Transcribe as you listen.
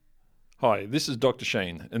Hi, this is Dr.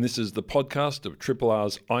 Shane, and this is the podcast of Triple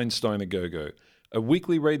R's Einstein A Go-Go, a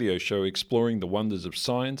weekly radio show exploring the wonders of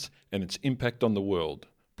science and its impact on the world,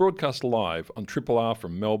 broadcast live on Triple R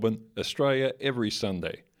from Melbourne, Australia, every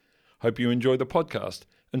Sunday. Hope you enjoy the podcast,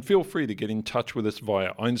 and feel free to get in touch with us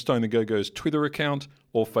via Einstein A Go-Go's Twitter account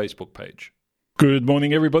or Facebook page. Good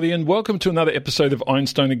morning, everybody, and welcome to another episode of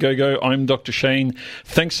Einstein A Go-Go. I'm Dr. Shane.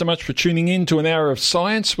 Thanks so much for tuning in to an hour of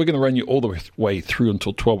science. We're going to run you all the way through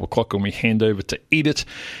until 12 o'clock when we hand over to Edith.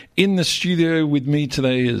 In the studio with me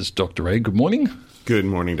today is Dr. Ray. Good morning. Good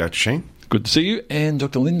morning, Dr. Shane. Good to see you. And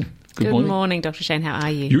Dr. Lynn. Good morning, Dr. Shane. How are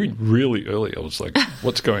you? You're in really early. I was like,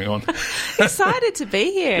 what's going on? Excited to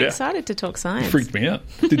be here. Yeah. Excited to talk science. Freaked me out.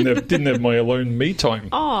 Didn't have my alone me time.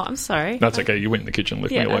 Oh, I'm sorry. That's okay. You went in the kitchen and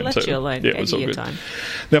left me alone. I left you alone. Yeah, it was all good. Time.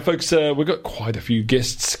 Now, folks, we've got quite a few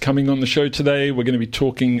guests coming on the show today. We're going to be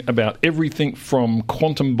talking about everything from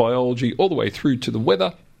quantum biology all the way through to the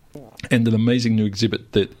weather and an amazing new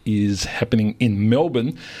exhibit that is happening in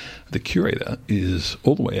Melbourne. The curator is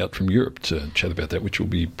all the way out from Europe to chat about that, which will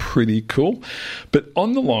be pretty cool. But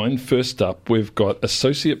on the line, first up, we've got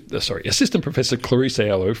Assistant Professor Clarice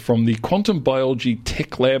Ayalo from the Quantum Biology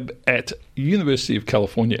Tech Lab at University of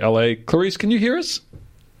California, LA. Clarice, can you hear us?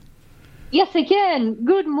 Yes, I can.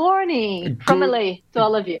 Good morning from LA to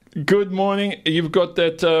all of you. Good morning. You've got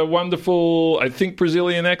that wonderful, I think,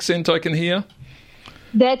 Brazilian accent I can hear.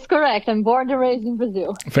 That's correct. I'm born and raised in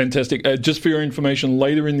Brazil. Fantastic. Just for your information,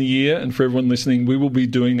 later in the year, and for everyone listening, we will be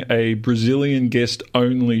doing a Brazilian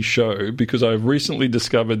guest-only show because I've recently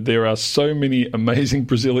discovered there are so many amazing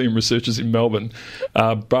Brazilian researchers in Melbourne.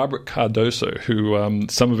 Barbara Cardoso, who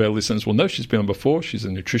some of our listeners will know, she's been on before, she's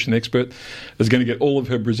a nutrition expert, is going to get all of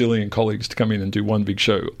her Brazilian colleagues to come in and do one big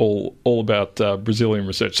show all about Brazilian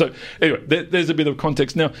research. So anyway, there's a bit of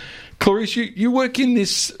context. Now, Clarice, you work in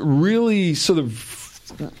this really sort of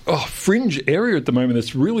fringe area at the moment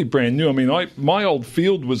that's really brand new. I mean, my old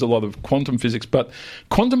field was a lot of quantum physics, but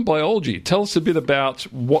quantum biology, tell us a bit about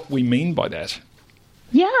what we mean by that.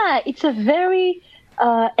 Yeah, it's a very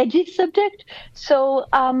edgy subject. So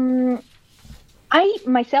I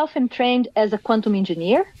myself am trained as a quantum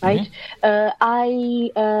engineer, right? Mm-hmm.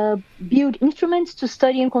 I build instruments to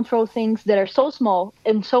study and control things that are so small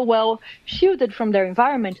and so well shielded from their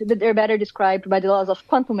environment that they're better described by the laws of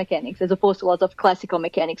quantum mechanics as opposed to laws of classical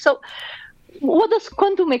mechanics. So what does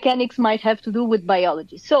quantum mechanics might have to do with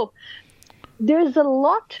biology? So there's a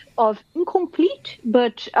lot of incomplete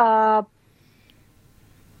but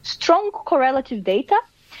strong correlative data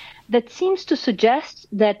that seems to suggest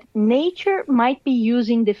that nature might be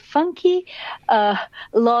using the funky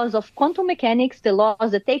laws of quantum mechanics, the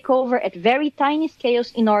laws that take over at very tiny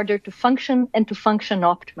scales in order to function and to function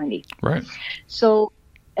optimally. Right. So,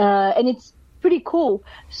 and it's pretty cool.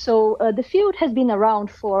 So the field has been around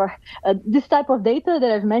for this type of data that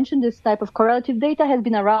I've mentioned, this type of correlative data has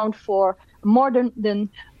been around for more than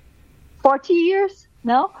 40 years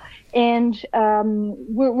now. And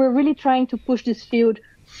we're really trying to push this field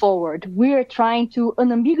forward. We are trying to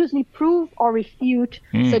unambiguously prove or refute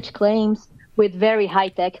such claims with very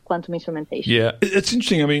high-tech quantum instrumentation. Yeah, it's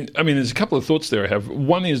interesting. I mean, there's a couple of thoughts there I have.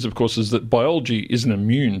 One is, of course, is that biology isn't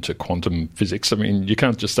immune to quantum physics. I mean, you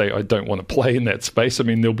can't just say, I don't want to play in that space. I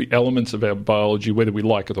mean, there'll be elements of our biology, whether we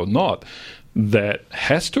like it or not, that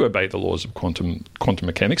has to obey the laws of quantum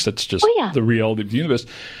mechanics. That's just the reality of the universe.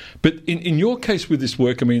 But in your case with this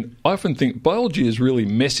work, I mean, I often think biology is really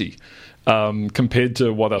messy. Compared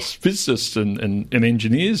to what us physicists and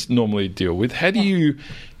engineers normally deal with. How do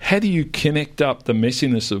you connect up the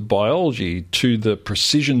messiness of biology to the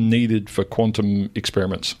precision needed for quantum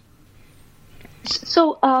experiments?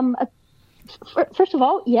 So, first of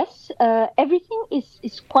all, yes, everything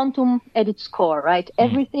is quantum at its core, right?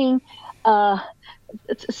 Everything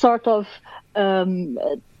sort of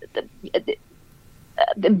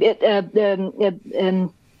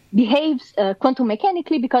behaves quantum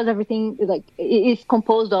mechanically because everything is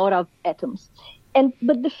composed out of atoms.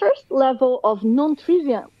 But the first level of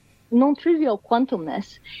non-trivial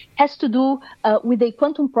quantumness has to do with a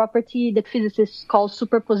quantum property that physicists call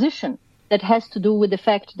superposition. That has to do with the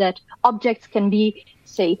fact that objects can be,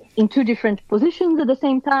 say, in two different positions at the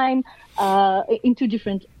same time,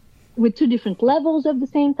 with two different levels at the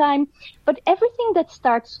same time. But everything that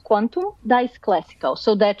starts quantum dies classical,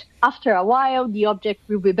 so that after a while, the object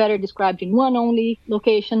will be better described in one only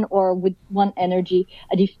location or with one energy,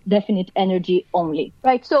 a definite energy only,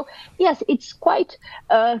 right? So yes, it's quite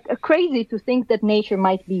crazy to think that nature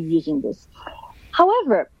might be using this.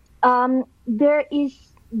 However, there is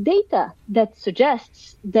data that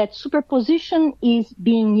suggests that superposition is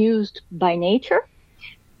being used by nature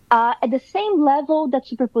at the same level that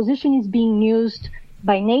superposition is being used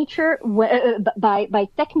by nature, by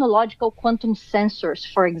technological quantum sensors,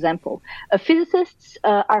 for example. Physicists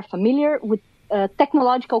are familiar with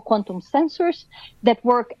technological quantum sensors that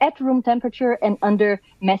work at room temperature and under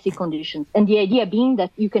messy conditions. And the idea being that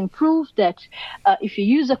you can prove that if you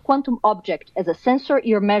use a quantum object as a sensor,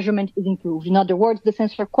 your measurement is improved. In other words, the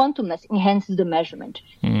sensor quantumness enhances the measurement.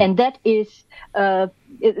 And that is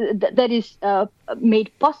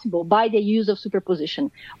made possible by the use of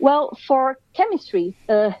superposition. Well, for chemistry,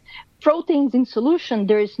 proteins in solution,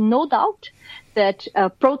 there is no doubt that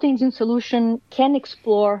proteins in solution can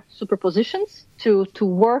explore superpositions to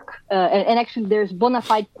work. And actually, there's bona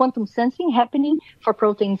fide quantum sensing happening for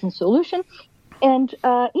proteins in solution. And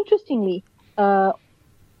interestingly,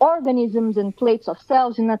 organisms and plates of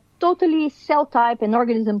cells in a totally cell type and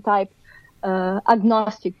organism type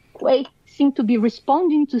agnostic way seem to be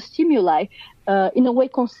responding to stimuli in a way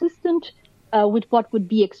consistent with what would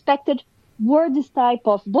be expected were this type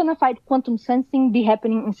of bona fide quantum sensing be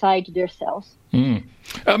happening inside their cells.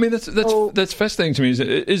 I mean, that's fascinating to me.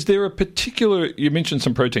 Is there a particular, you mentioned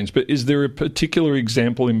some proteins, but is there a particular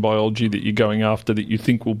example in biology that you're going after that you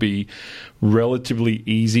think will be relatively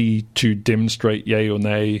easy to demonstrate, yay or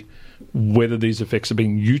nay, whether these effects are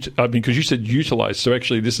being because you said utilized, so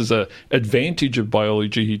actually this is an advantage of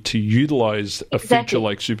biology to utilize a feature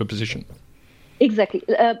like superposition. Exactly.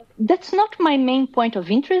 That's not my main point of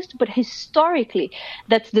interest, but historically,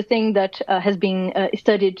 that's the thing that has been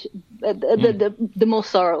studied the most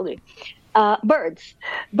thoroughly. Birds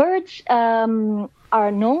are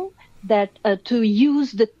known that to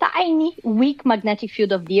use the tiny, weak magnetic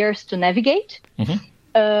field of the Earth to navigate.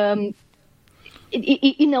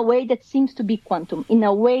 In a way that seems to be quantum, in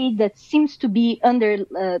a way that seems to be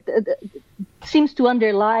seems to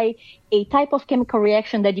underlie a type of chemical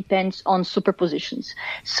reaction that depends on superpositions.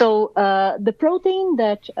 So the protein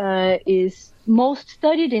that is most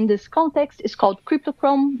studied in this context is called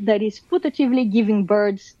cryptochrome, that is putatively giving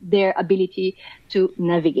birds their ability to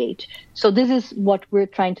navigate. So this is what we're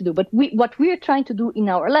trying to do. But what we're trying to do in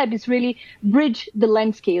our lab is really bridge the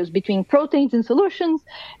landscapes between proteins in solutions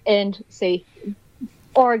and, say,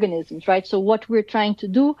 organisms, right? So what we're trying to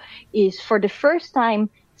do is, for the first time,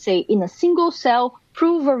 say, in a single cell,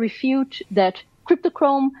 prove or refute that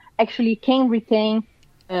cryptochrome actually can retain,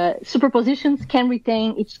 superpositions can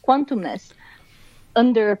retain its quantumness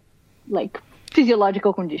under, like,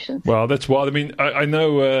 physiological conditions. Wow, that's wild. I mean, I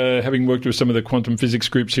know, having worked with some of the quantum physics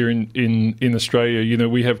groups here in Australia, you know,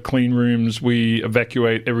 we have clean rooms, we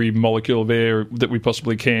evacuate every molecule of air that we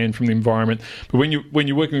possibly can from the environment. But when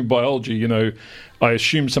you're working with biology, you know, I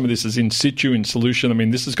assume some of this is in situ, in solution. I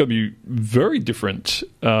mean, this has got to be very different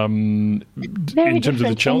in terms of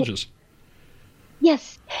the challenges.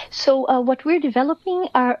 Yes. So what we're developing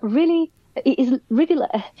are really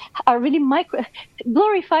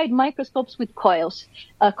glorified microscopes with coils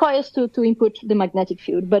to input the magnetic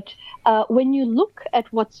field. But when you look at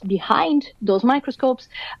what's behind those microscopes,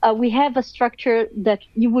 we have a structure that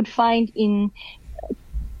you would find in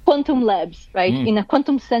quantum labs, right? In a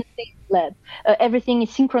quantum sensing lab. Everything is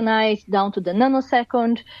synchronized down to the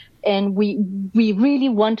nanosecond, and we really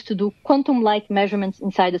want to do quantum-like measurements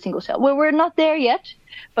inside a single cell. Well, we're not there yet,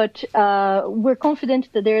 but we're confident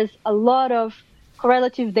that there's a lot of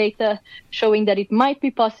correlative data showing that it might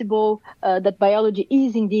be possible, that biology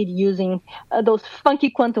is indeed using those funky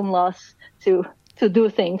quantum laws to do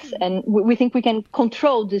things, and we think we can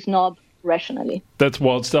control this knob rationally. That's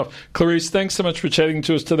wild stuff. Clarice, thanks so much for chatting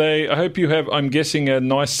to us today. I hope you have, I'm guessing, a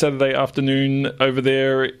nice Saturday afternoon over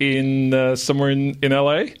there in somewhere in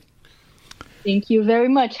LA. Thank you very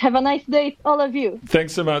much. Have a nice day, all of you.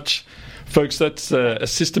 Thanks so much. Folks, that's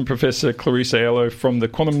Assistant Professor Clarice Aiello from the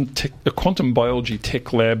Quantum Biology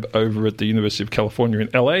Tech Lab over at the University of California in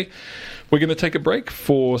LA. We're going to take a break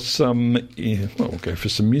for we'll go for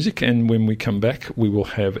some music, and when we come back, we will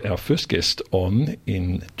have our first guest on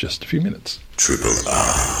in just a few minutes. Triple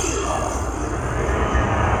R.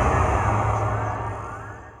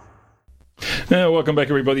 Welcome back,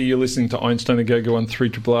 everybody. You're listening to Einstein A Go-Go on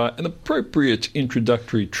 3RRR, an appropriate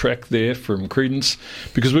introductory track there from Credence,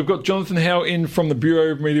 because we've got Jonathan Howe in from the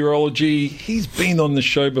Bureau of Meteorology. He's been on the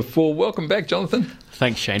show before. Welcome back, Jonathan.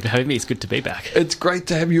 Thanks, Shane, for having me. It's good to be back. It's great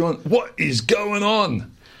to have you on. What is going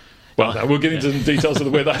on? Well, no, we'll get into the details of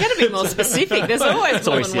the weather. You've got to be more specific. There's always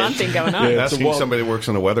more than one thing going on. Yeah, asking somebody that works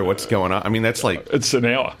on the weather what's going on. I mean, that's like... It's an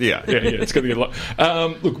hour. Yeah. It's going to get a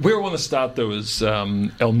lot. Look, where I want to start, though, is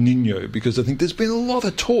El Nino, because I think there's been a lot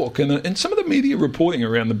of talk, and some of the media reporting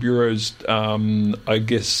around the Bureau's,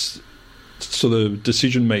 sort of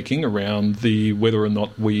decision making around whether or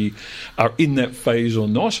not we are in that phase or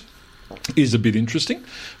not is a bit interesting.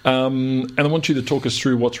 And I want you to talk us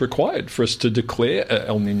through what's required for us to declare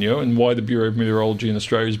El Nino and why the Bureau of Meteorology in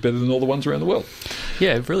Australia is better than all the ones around the world.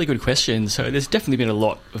 Yeah, really good question. So there's definitely been a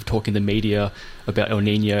lot of talk in the media about El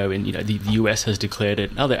Nino, and the US has declared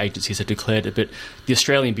it, other agencies have declared it, but the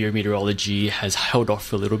Australian Bureau of Meteorology has held off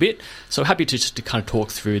for a little bit. So happy to just to kind of talk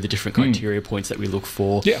through the different criteria points that we look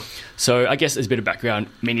for. Yeah. So I guess as a bit of background,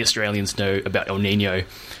 many Australians know about El Nino.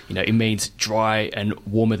 It means dry and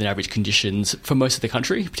warmer than average conditions for most of the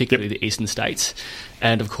country, particularly the eastern states.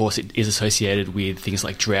 And of course, it is associated with things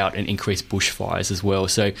like drought and increased bushfires as well.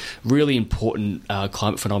 So really important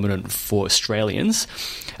climate phenomenon for Australians.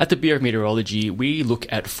 At the Bureau of Meteorology, we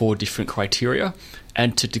look at 4 different criteria.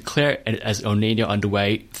 And to declare it as El Nino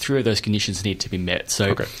underway, 3 of those conditions need to be met.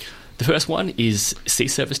 So the first one is sea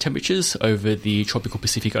surface temperatures over the tropical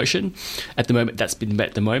Pacific Ocean. At the moment, that's been met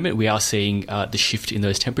at the moment. We are seeing the shift in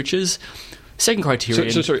those temperatures. Second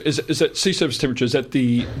criterion... So sorry, is that sea surface temperature, is that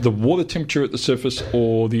the water temperature at the surface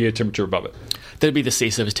or the air temperature above it? That'd be the sea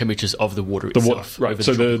surface temperatures of the water itself. Right,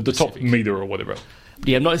 so the top metre or whatever.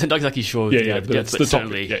 Yeah, I'm not exactly sure. But it's the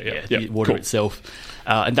certainly the water itself.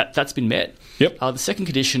 And that's been met. Yep. The second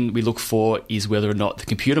condition we look for is whether or not the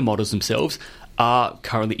computer models themselves are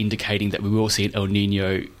currently indicating that we will see an El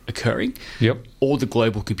Nino occurring. Yep. All the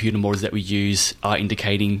global computer models that we use are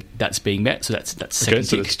indicating that's being met. So that's second. Okay,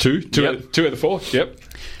 so that's two out of 4. Yep.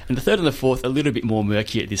 And the third and the fourth, a little bit more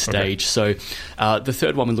murky at this stage. So the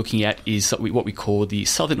third one we're looking at is what we call the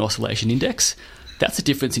Southern Oscillation Index. That's the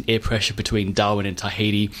difference in air pressure between Darwin and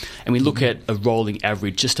Tahiti. And we look at a rolling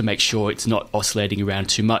average just to make sure it's not oscillating around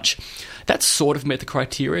too much. That's sort of met the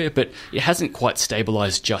criteria, but it hasn't quite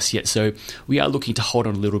stabilised just yet. So we are looking to hold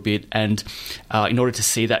on a little bit. And in order to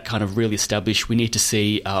see that kind of really established, we need to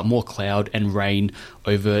see more cloud and rain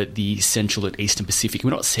over the central and eastern Pacific.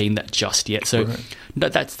 We're not seeing that just yet. So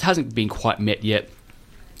that hasn't been quite met yet.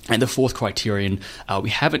 And the fourth criterion, we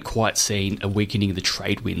haven't quite seen a weakening of the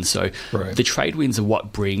trade winds. So the trade winds are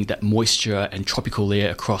what bring that moisture and tropical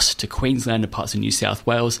air across to Queensland and parts of New South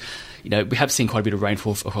Wales. We have seen quite a bit of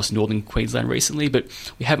rainfall across northern Queensland recently, but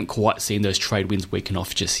we haven't quite seen those trade winds weaken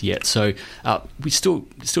off just yet. So we still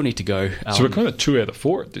need to go. So we're kind of 2 out of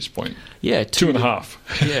 4 at this point. Yeah.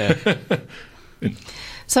 2.5. Yeah.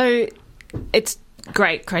 So it's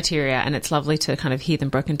great criteria, and it's lovely to kind of hear them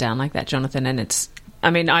broken down like that, Jonathan.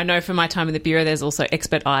 And I know from my time in the Bureau, there's also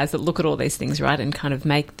expert eyes that look at all these things, right, and kind of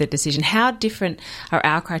make the decision. How different are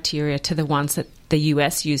our criteria to the ones that the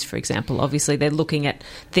US use, for example? Obviously, they're looking at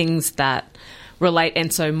things that relate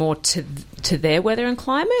and so more to their weather and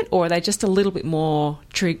climate, or are they just a little bit more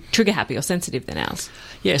trigger happy or sensitive than ours?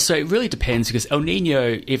 Yeah, so it really depends, because El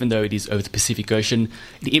Nino, even though it is over the Pacific Ocean,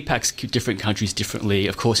 it impacts different countries differently.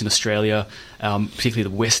 Of course, in Australia, particularly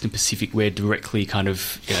the Western Pacific, we're directly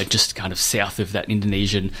just south of that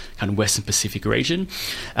Indonesian kind of Western Pacific region.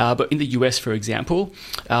 But in the US, for example,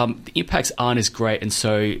 the impacts aren't as great, and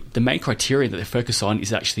so the main criteria that they focus on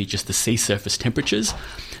is actually just the sea surface temperatures.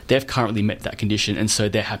 They've currently met that condition, and so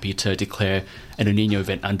they're happy to declare an El Nino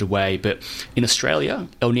event underway. But in Australia,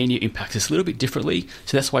 El Nino impacts us a little bit differently,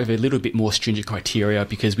 so that's why we have a little bit more stringent criteria,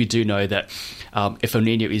 because we do know that if El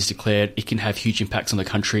Nino is declared, it can have huge impacts on the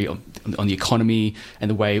country, on the economy,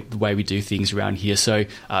 and the way we do things around here. So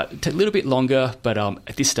a little bit longer, but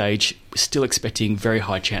at this stage, we're still expecting very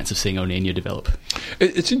high chance of seeing El Nino develop.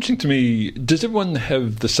 It's interesting to me, does everyone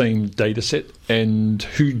have the same data set, and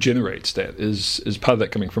who generates that? Is part of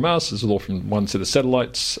that coming from us? Is it all from one set of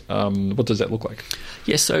satellites? What does that look like?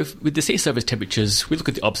 Yeah, so with the sea surface temperatures, we look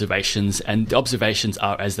at the observations, and the observations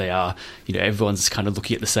are as they are. Everyone's kind of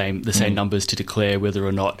looking at the same numbers to declare whether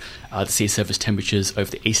or not the sea surface temperatures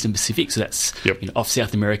over the eastern Pacific, so that's off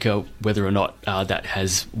South America, whether or not that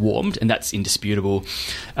has warmed, and that's indisputable.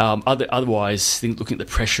 Otherwise, looking at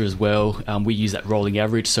the pressure as well, we use that rolling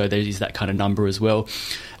average, so there is that kind of number as well.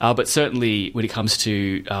 But certainly when it comes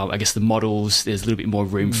to, the models, there's a little bit more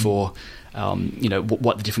room for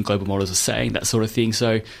what the different global models are saying, that sort of thing.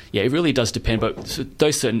 So, yeah, it really does depend. But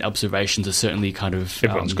those certain observations are certainly kind of...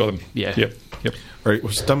 Everyone's got them. Yeah. Yep. All right,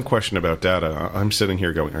 well, it's a dumb question about data. I'm sitting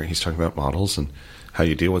here going, all right, he's talking about models and how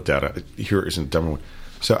you deal with data. Here isn't a dumb one.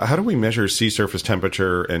 So how do we measure sea surface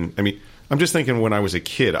temperature? And, I'm just thinking when I was a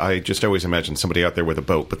kid, I just always imagined somebody out there with a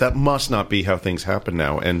boat. But that must not be how things happen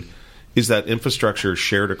now. And is that infrastructure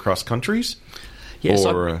shared across countries?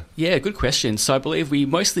 Yeah, good question. So I believe we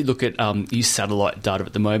mostly look at use satellite data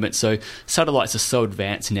at the moment. So satellites are so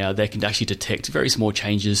advanced now, they can actually detect very small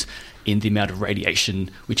changes in the amount of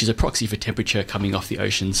radiation, which is a proxy for temperature coming off the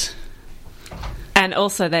oceans. And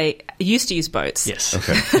also, they used to use boats. Yes.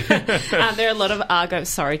 Okay. There are a lot of Argo.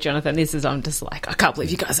 Sorry, Jonathan. I'm just like, I can't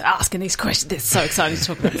believe you guys are asking these questions. It's so exciting to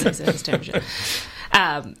talk about sea surface temperature.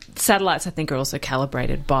 Satellites, I think, are also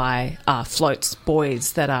calibrated by floats,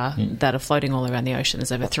 buoys that are floating all around the ocean.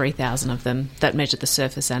 There's over 3,000 of them that measure the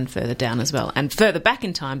surface and further down as well. And further back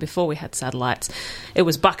in time, before we had satellites, it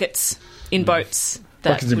was buckets in boats.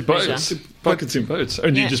 Buckets in boats. Buckets in boats.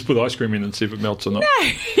 And you just put ice cream in and see if it melts or not.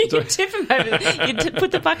 No, you tip them over. You put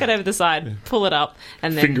the bucket over the side, pull it up,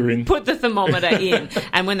 and then Finger in. put the thermometer in.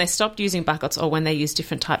 And when they stopped using buckets, or when they use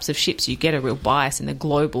different types of ships, you get a real bias in the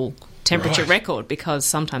global temperature record, because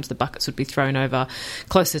sometimes the buckets would be thrown over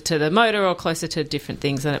closer to the motor or closer to different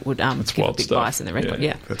things, and it would give a big bias in the record.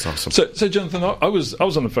 Yeah. That's awesome. So Jonathan, I was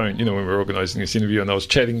on the phone, when we were organising this interview, and I was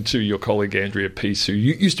chatting to your colleague Andrea Peace, who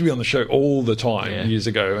used to be on the show all the time years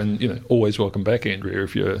ago, and always welcome back, Andrea,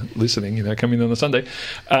 if you're listening. Come in on a Sunday,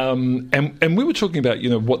 and we were talking about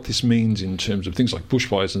what this means in terms of things like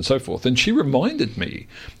bushfires and so forth. And she reminded me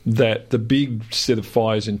that the big set of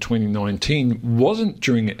fires in 2019 wasn't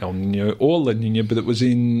during El Nino or La Nina, but it was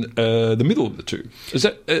in the middle of the two. Is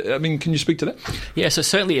that? Can you speak to that? Yeah, so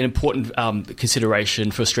certainly an important consideration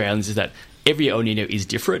for Australians is that every El Nino is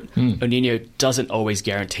different. El Nino doesn't always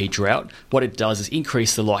guarantee drought. What it does is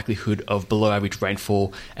increase the likelihood of below average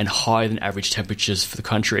rainfall and higher than average temperatures for the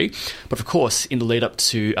country. But of course, in the lead up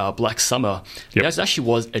to Black Summer, there actually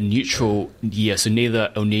was a neutral year, so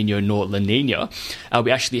neither El Nino nor La Nina. We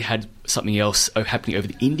actually had something else happening over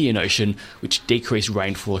the Indian Ocean, which decreased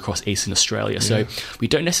rainfall across eastern Australia. So we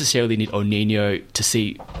don't necessarily need El Nino to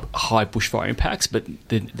see high bushfire impacts, but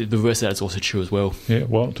the reverse of that is also true as well. Yeah,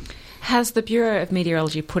 wild. Has the Bureau of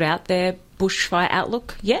Meteorology put out their bushfire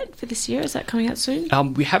outlook yet for this year? Is that coming out soon?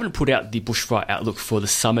 We haven't put out the bushfire outlook for the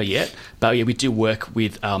summer yet, but we do work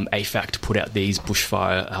with AFAC to put out these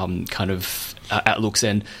bushfire outlooks,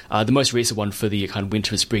 and the most recent one for the kind of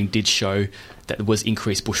winter and spring did show that there was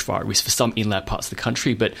increased bushfire risk for some inland parts of the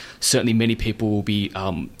country, but certainly many people will be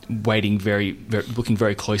looking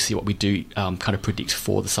very closely at what we do kind of predict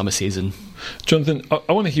for the summer season. Jonathan,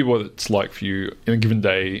 I want to hear what it's like for you in a given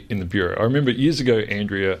day in the Bureau. I remember years ago,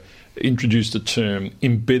 Andrea introduced the term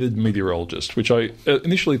embedded meteorologist, which I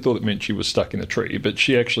initially thought it meant she was stuck in a tree, but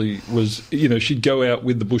she actually was, she'd go out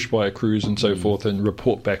with the bushfire crews and so forth and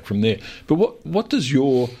report back from there. But what does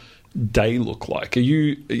your day look like? Are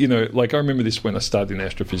you, I remember this when I started in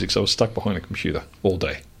astrophysics, I was stuck behind a computer all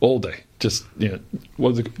day, just, what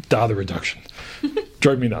was it? Data reduction.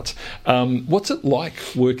 Drove me nuts. What's it like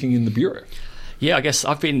working in the Bureau? Yeah, I guess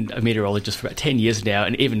I've been a meteorologist for about 10 years now,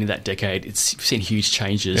 and even in that decade, it's seen huge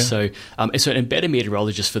changes. Yeah. So an embedded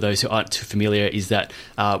meteorologist, for those who aren't too familiar, is that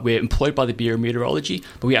we're employed by the Bureau of Meteorology,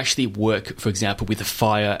 but we actually work, for example, with the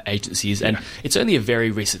fire agencies. And it's only a very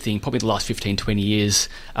recent thing, probably the last 15, 20 years.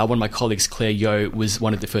 One of my colleagues, Claire Yeo, was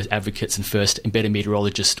one of the first advocates and first embedded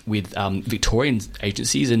meteorologist with Victorian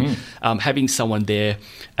agencies. And having someone there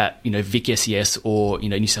at, Vic SES or,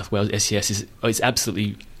 New South Wales SES is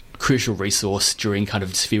absolutely crucial resource during kind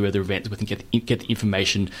of severe weather events. We can get the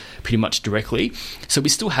information pretty much directly. So we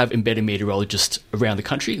still have embedded meteorologists around the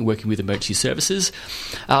country working with emergency services.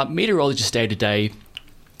 Meteorologists day to day,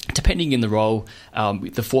 depending in the role,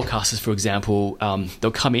 the forecasters, for example,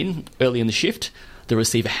 they'll come in early in the shift. They'll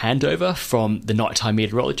receive a handover from the nighttime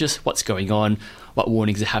meteorologist, what's going on, what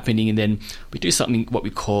warnings are happening, and then we do something what we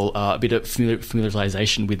call a bit of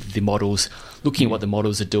familiarization with the models, looking at what the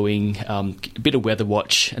models are doing, a bit of weather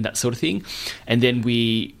watch and that sort of thing. And then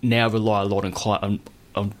we now rely a lot on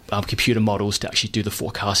computer models to actually do the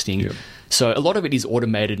forecasting. Yep. So a lot of it is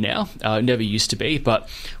automated now. It never used to be, but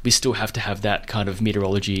we still have to have that kind of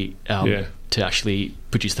meteorology to actually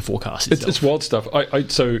produce the forecast itself. It's wild stuff.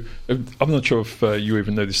 So I'm not sure if you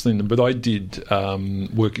even know this, Lyndon, but I did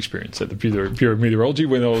work experience at the Bureau of Meteorology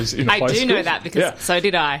when I was in high school. I do know that because so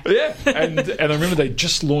did I. Yeah, and I remember they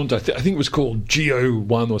just launched, I think it was called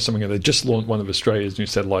Geo-1 or something, and they just launched one of Australia's new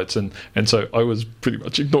satellites, and so I was pretty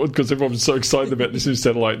much ignored because everyone was so excited about this new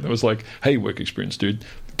satellite, and I was like, hey, work experience, dude,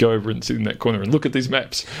 go over and sit in that corner and look at these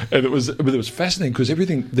maps. And it was fascinating because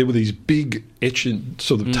there were these big etching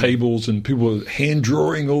sort of tables, and people were hand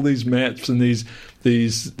drawing all these maps, and these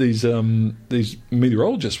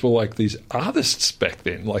meteorologists were like these artists back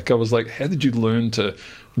then. Like, I was like, how did you learn to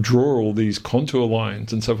draw all these contour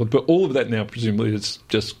lines and so forth? But all of that now presumably is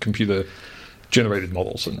just computer generated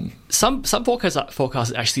models. And some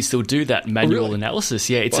forecasters actually still do that manual analysis.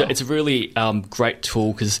 Yeah, it's a really great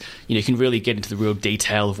tool because you can really get into the real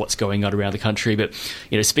detail of what's going on around the country. But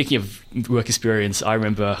speaking of work experience, I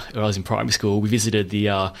remember when I was in primary school, we visited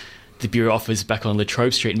the the Bureau office back on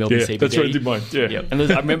Latrobe Street in Melbourne CBD. That's where I did mine. Yeah. And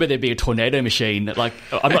I remember there being a tornado machine. Like,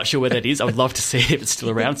 I'm not sure where that is. I would love to see it if it's still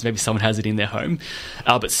around. So maybe someone has it in their home.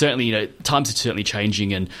 But certainly, times are certainly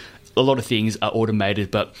changing, and a lot of things are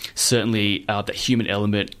automated, but certainly that human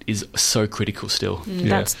element is so critical still.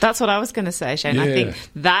 That's what I was going to say, Shane. Yeah. I think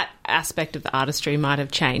that aspect of the artistry might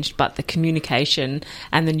have changed, but the communication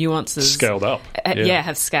and the nuances Scaled up.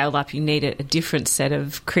 Have scaled up. You need a different set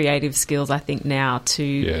of creative skills, I think, now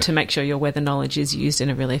to make sure your weather knowledge is used in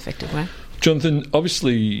a really effective way. Jonathan,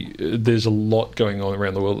 obviously there's a lot going on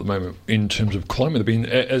around the world at the moment in terms of climate. I mean,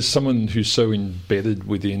 as someone who's so embedded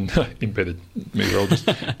meteorologist,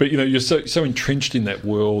 but you're so entrenched in that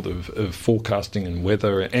world of forecasting and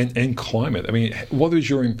weather and climate. I mean, what is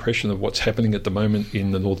your impression of what's happening at the moment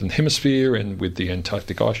in the Northern Hemisphere and with the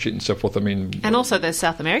Antarctic ice sheet and so forth? I mean, and also the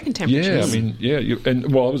South American temperatures. Yeah, I mean, and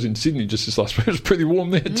I was in Sydney just this last week. It was pretty warm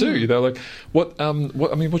there too.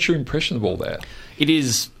 What's your impression of all that? It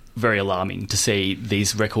is very alarming to see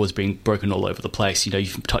these records being broken all over the place.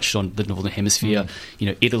 You've touched on the Northern Hemisphere,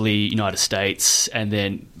 Italy, United States, and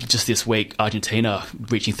then just this week, Argentina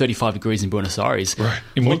reaching 35 degrees in Buenos Aires. Right,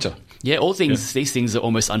 in winter. Yeah, these things are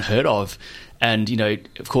almost unheard of. And,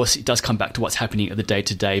 of course, it does come back to what's happening at the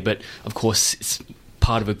day-to-day, but, of course, it's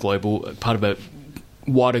part of a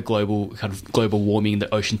wider global warming,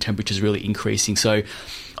 the ocean temperature is really increasing. So,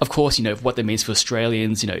 of course, what that means for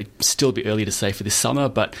Australians, it's still a bit early to say for this summer,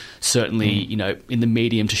 but certainly, in the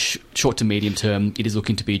medium to short to medium term, it is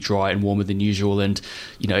looking to be dry and warmer than usual. And,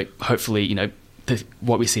 hopefully,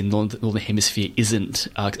 what we see in the Northern Hemisphere isn't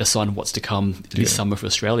a sign of what's to come this summer for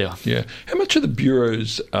Australia. Yeah. How much of the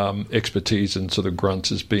Bureau's expertise and sort of grunts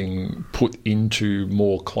is being put into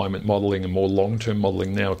more climate modelling and more long-term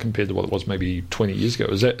modelling now compared to what it was maybe 20 years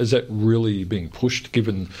ago? Is that really being pushed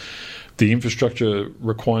given the infrastructure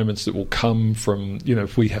requirements that will come from,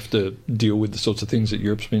 if we have to deal with the sorts of things that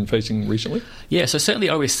Europe's been facing recently? Yeah, so certainly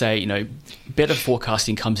I always say, better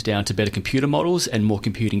forecasting comes down to better computer models and more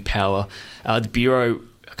computing power. The Bureau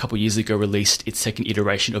a couple of years ago released its second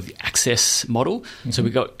iteration of the Access model. Mm-hmm. So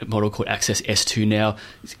we've got a model called Access S2 now.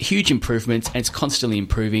 It's huge improvements, and it's constantly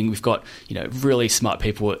improving. We've got really smart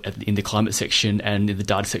people in the climate section and in the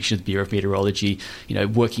data section of the Bureau of Meteorology,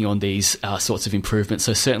 working on these sorts of improvements.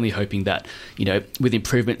 So certainly hoping that with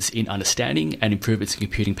improvements in understanding and improvements in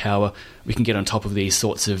computing power, we can get on top of these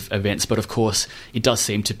sorts of events. But of course, it does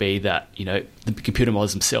seem to be that the computer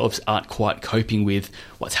models themselves aren't quite coping with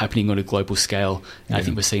what's happening on a global scale. And I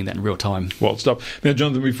think we're seeing that in real time. Wild stuff. Now,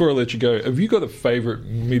 Jonathan, before I let you go, have you got a favourite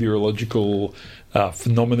meteorological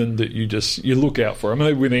phenomenon that you look out for? I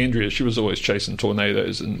mean, with Andrea, she was always chasing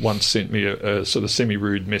tornadoes, and once sent me a sort of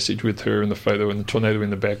semi-rude message with her and the photo and the tornado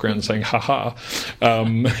in the background saying "ha."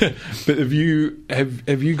 But have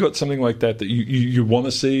you got something like that you want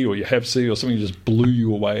to see, or you have seen, or something that just blew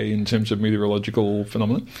you away in terms of meteorological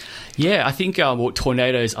phenomenon? Yeah, I think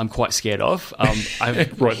tornadoes I'm quite scared of. I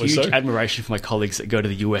have huge admiration for my colleagues that go to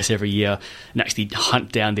the US every year and actually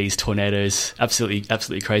hunt down these tornadoes.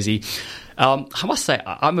 Absolutely crazy. I must say,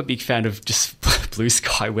 I'm a big fan of just blue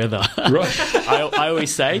sky weather. Right. I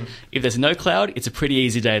always say, if there's no cloud, it's a pretty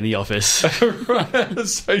easy day in the office. Right.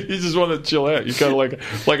 So you just want to chill out. You're kind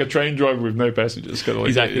of like a train driver with no passengers. Kind of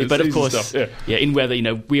exactly. But of course, in weather,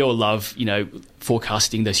 we all love,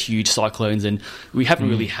 forecasting those huge cyclones, and we haven't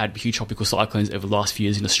really had huge tropical cyclones over the last few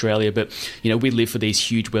years in Australia, but we live for these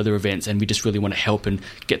huge weather events, and we just really want to help and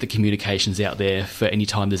get the communications out there for any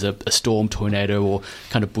time there's a storm, tornado, or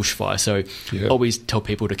kind of bushfire. So always tell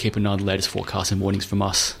people to keep an eye on the latest forecasts and warnings from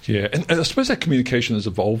us. Yeah, and I suppose that communication is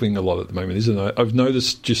evolving a lot at the moment, isn't it? I've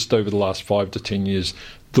noticed just over the last 5 to 10 years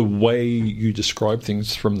the way you describe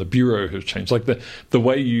things from the Bureau has changed. Like the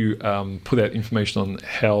way you put out information on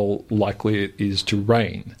how likely it is to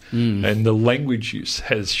rain, and the language use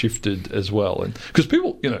has shifted as well. And because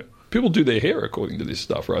people do their hair according to this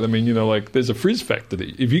stuff, right? I mean, there's a frizz factor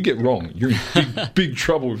that if you get wrong, you're in big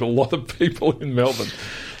trouble with a lot of people in Melbourne.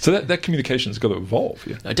 So that communication's got to evolve.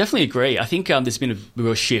 Yeah, I definitely agree. I think there's been a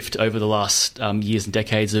real shift over the last years and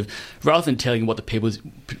decades of rather than telling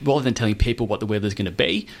people what the weather's going to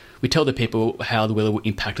be, we tell the people how the weather will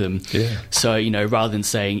impact them. Yeah. So rather than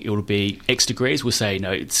saying it will be X degrees, we'll say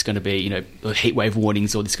it's going to be heat wave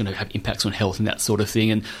warnings, or it's going to have impacts on health and that sort of thing.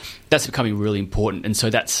 And that's becoming really important. And so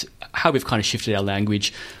that's how we've kind of shifted our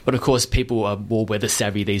language. But of course, people are more weather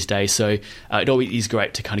savvy these days, so it always is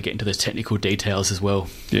great to kind of get into those technical details as well.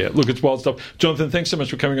 Yeah, look, it's wild stuff. Jonathan, thanks so much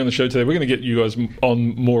for coming on the show today. We're going to get you guys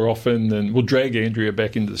on more often, and we'll drag Andrea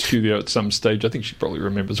back into the studio at some stage. I think she probably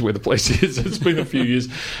remembers where the place is. It's been a few years.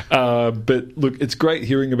 But look, it's great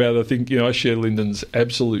hearing about it. I think, I share Lyndon's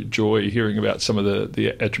absolute joy hearing about some of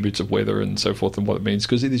the attributes of weather and so forth and what it means,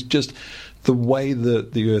 because it is just the way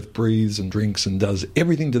that the Earth breathes and drinks and does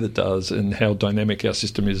everything that it does, and how dynamic our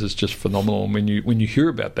system is just phenomenal. And when you hear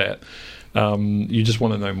about that, you just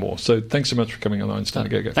want to know more. So thanks so much for coming on Einstein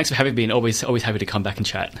to Go. Thanks for having me, and always happy to come back and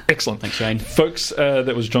chat. Excellent. Thanks, Shane. Folks,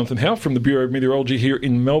 that was Jonathan Howe from the Bureau of Meteorology here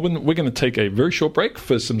in Melbourne. We're going to take a very short break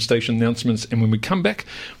for some station announcements, and when we come back,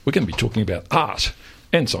 we're going to be talking about art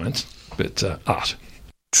and science, but art.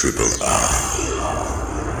 Triple R.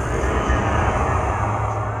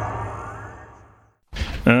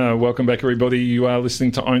 Welcome back, everybody. You are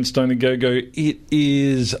listening to Einstein and Go-Go. It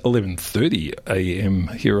is 11:30 a.m.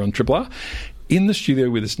 here on Triple R. In the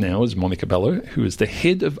studio with us now is Monica Ballo, who is the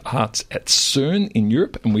head of arts at CERN in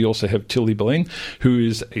Europe, and we also have Tilly Belen, who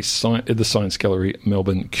is the Science Gallery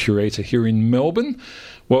Melbourne curator here in Melbourne.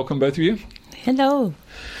 Welcome, both of you. Hello.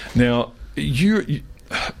 Now,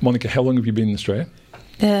 Monica, how long have you been in Australia?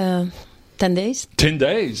 10 days. 10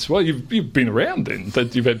 days. Well, you've been around then.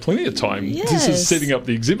 You've had plenty of time. Yes. This is setting up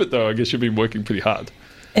the exhibit, though. I guess you've been working pretty hard.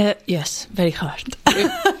 Yes, very hard.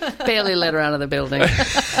 Barely let her out of the building.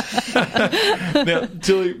 Now,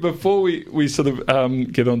 Tilly, before we sort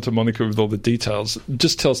of get on to Monica with all the details,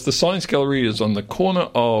 just tell us, the Science Gallery is on the corner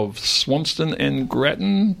of Swanston and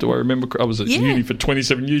Grattan. Do I remember? I was at uni for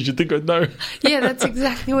 27 years. You'd think I'd know. Yeah, that's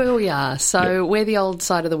exactly where we are. So where the old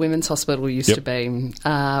site of the Women's Hospital used to be,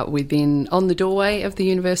 within on the doorway of the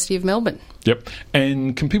University of Melbourne. Yep.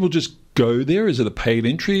 And can people just go there? Is it a paid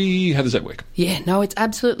entry? How does that work? Yeah, no, it's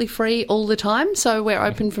absolutely free all the time. So we're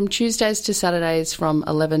open from Tuesdays to Saturdays from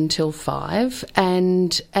 11 till 5.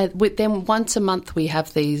 And with them, once a month we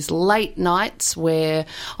have these late nights where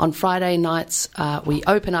on Friday nights we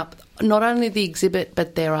open up not only the exhibit,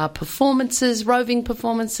 but there are performances, roving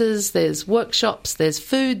performances, there's workshops, there's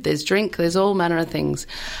food, there's drink, there's all manner of things.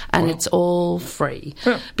 And it's all free.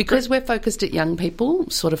 Yeah, because we're focused at young people,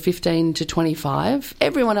 sort of 15 to 25,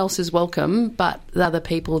 everyone else is welcome, but the other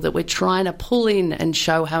people that we're trying to pull in and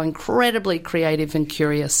show how incredibly creative and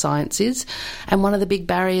curious science is. And one of the big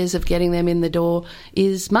barriers of getting them in the door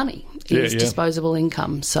is money. Is disposable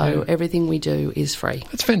income. So everything we do is free.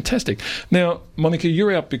 That's fantastic. Now, Monica,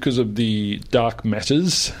 you're out because of the Dark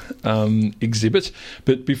Matters exhibit.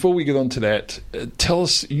 But before we get on to that, tell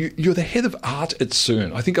us, you're the head of art at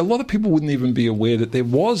CERN. I think a lot of people wouldn't even be aware that there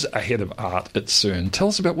was a head of art at CERN. Tell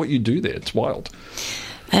us about what you do there. It's wild.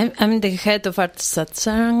 I'm the head of arts at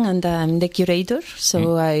CERN, and I'm the curator.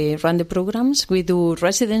 So I run the programs. We do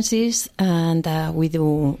residencies, and we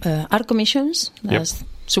do art commissions.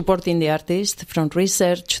 Supporting the artist from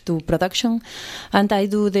research to production, and I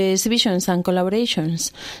do the exhibitions and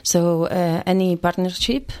collaborations. So any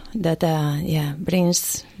partnership that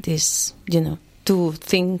brings this, two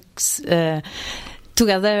things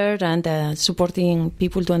together, and supporting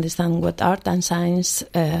people to understand what art and science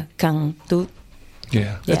can do.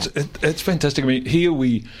 Yeah. It's fantastic. I mean, here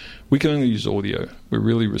we can only use audio. We're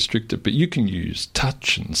really restricted, but you can use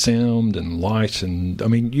touch and sound and light, and I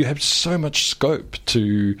mean, you have so much scope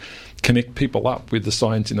to connect people up with the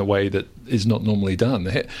science in a way that is not normally done.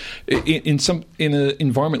 In an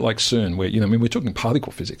environment like CERN, where we're talking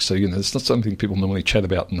particle physics, so it's not something people normally chat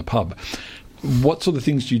about in the pub. What sort of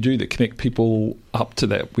things do you do that connect people up to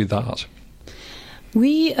that with art?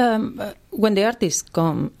 We, when the artist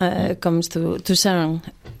comes to CERN,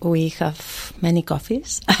 we have many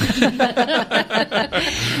coffees.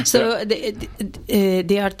 So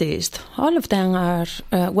the artists, all of them are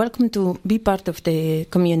welcome to be part of the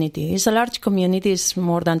community. It's a large community. It's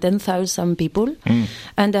more than 10,000 people,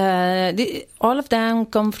 and all of them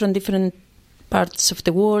come from different parts of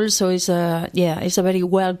the world, so it's a very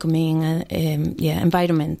welcoming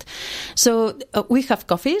environment. So we have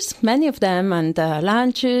coffees, many of them, and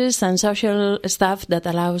lunches and social stuff that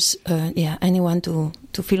allows anyone to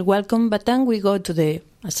feel welcome. But then we go to the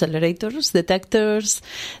accelerators, detectors,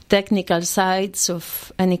 technical sites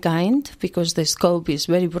of any kind, because the scope is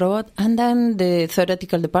very broad. And then the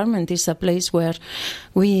theoretical department is a place where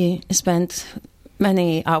we spend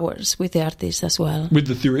many hours with the artists as well. With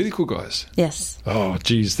the theoretical guys? Yes. Oh,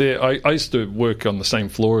 geez. I used to work on the same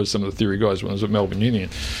floor as some of the theory guys when I was at Melbourne Uni.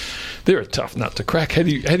 They're a tough nut to crack. How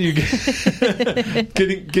do you get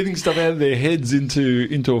getting stuff out of their heads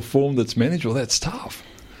into a form that's manageable? That's tough.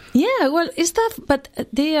 Yeah, well, it's tough, but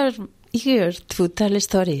they are eager to tell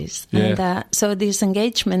stories. Yeah. And so this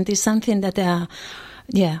engagement is something that,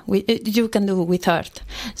 you can do with art.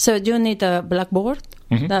 So you need a blackboard,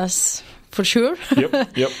 that's for sure.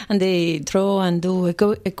 Yep. And they draw and do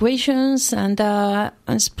equations and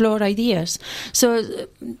explore ideas. So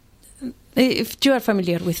if you are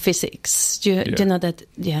familiar with physics, you know that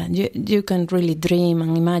you can really dream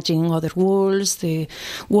and imagine other worlds. The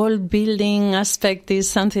world building aspect is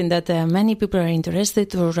something that many people are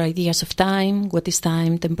interested, or ideas of time, what is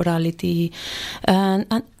time, temporality, and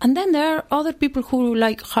then there are other people who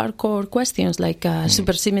like hardcore questions like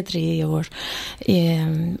supersymmetry or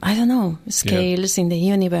I don't know, scales in the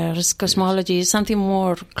universe, cosmology, something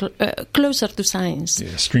more closer to science.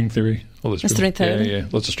 Yeah, string theory. All those String theory. Yeah,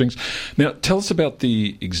 lots of strings. Now, tell us about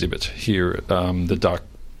the exhibit here, the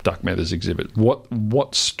Dark Matters exhibit.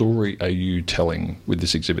 What story are you telling with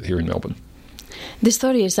this exhibit here in Melbourne? The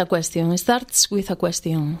story is a question. It starts with a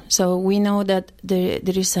question. So we know that there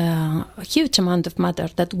is a huge amount of matter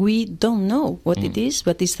that we don't know what it is,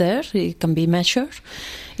 but it's there. It can be measured.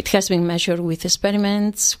 It has been measured with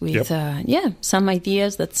experiments, with some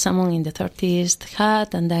ideas that someone in the 30s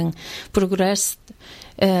had and then progressed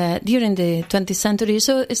during the 20th century.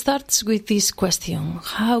 So it starts with this question: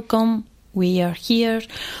 how come we are here?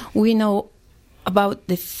 We know about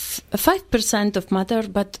the 5% of matter,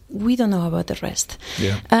 but we don't know about the rest.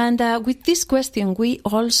 Yeah. And with this question, we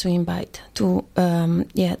also invite for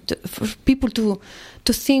people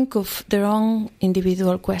to think of their own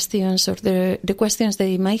individual questions, or the questions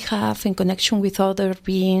they might have in connection with other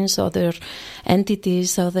beings, other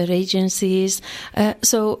entities, other agencies.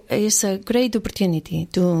 So it's a great opportunity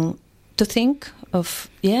to think of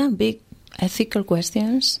big ethical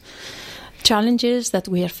questions, challenges that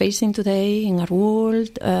we are facing today in our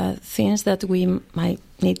world, things that we might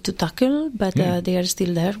need to tackle, but they are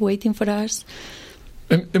still there waiting for us.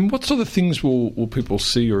 And what sort of things will people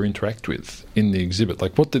see or interact with in the exhibit?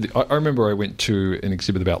 Like, I remember I went to an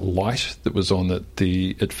exhibit about light that was on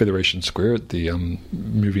at Federation Square at the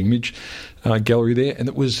Moving Image gallery there, and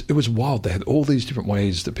it was wild. They had all these different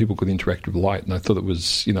ways that people could interact with light, and I thought it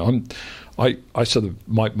was, I sort of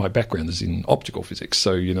my background is in optical physics,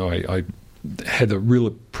 so I had a real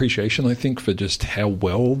appreciation, I think, for just how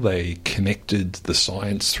well they connected the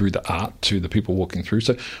science through the art to the people walking through.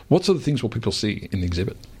 So what sort of things will people see in the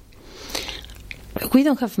exhibit? We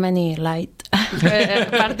don't have many light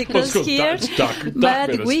particles here, dark but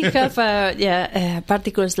matters. we have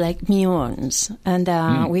particles like muons, and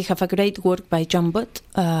we have a great work by John Bott,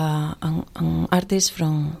 an artist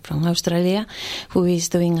from Australia, who is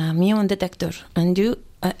doing a muon detector, and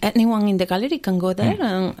anyone in the gallery can go there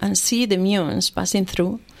and see the muons passing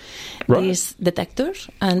through this detector,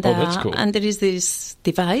 and that's cool. And there is this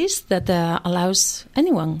device that allows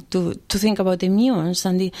anyone to think about the muons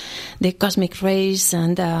and the cosmic rays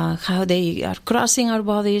and how they are crossing our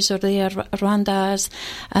bodies or they are around us,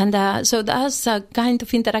 and so that's a kind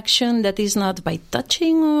of interaction that is not by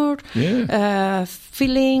touching or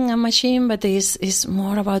feeling a machine, but is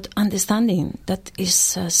more about understanding that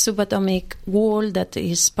is a subatomic world that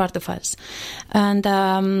is part of us.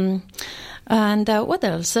 And what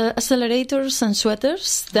else? Accelerators and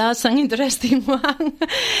sweaters. That's an interesting one.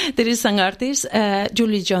 There is an artist,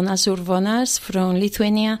 Julius Jonas Urbonas from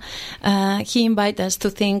Lithuania. He invited us to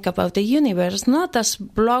think about the universe, not as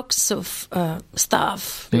blocks of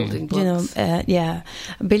stuff, building blocks.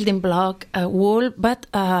 Building block wall, but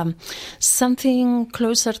something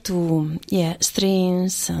closer to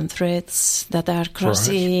strings and threads that are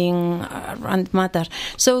crossing around matter.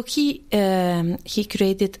 So he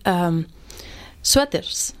created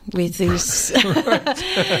sweaters with this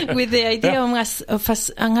with the idea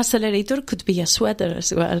of an accelerator could be a sweater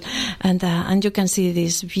as well, and you can see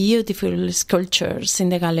these beautiful sculptures in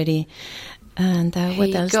the gallery. And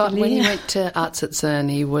what else? When he went to Arts at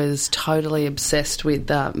CERN, he was totally obsessed with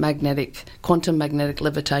quantum magnetic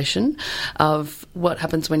levitation, of what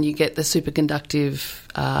happens when you get the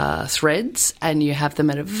superconductive threads and you have them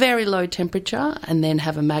at a very low temperature and then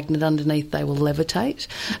have a magnet underneath, they will levitate.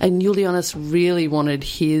 And Julius really wanted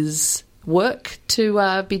his work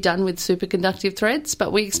to be done with superconductive threads,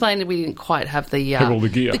 but we explained that we didn't quite have the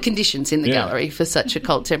conditions in the gallery for such a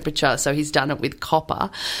cold temperature, so he's done it with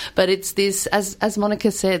copper. But it's this, as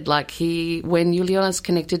Monica said, when Julius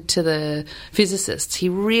connected to the physicists, he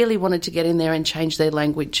really wanted to get in there and change their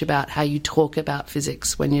language about how you talk about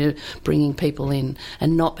physics when you're bringing people in,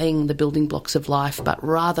 and not being the building blocks of life, but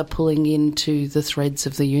rather pulling into the threads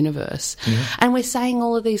of the universe. And we're saying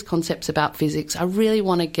all of these concepts about physics I really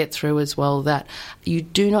want to get through as as well that you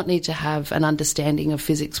do not need to have an understanding of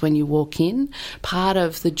physics when you walk in. Part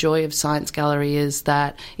of the joy of Science Gallery is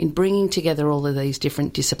that in bringing together all of these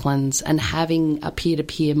different disciplines and having a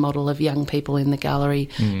peer-to-peer model of young people in the gallery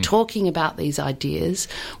talking about these ideas,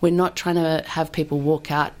 we're not trying to have people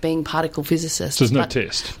walk out being particle physicists. So there's no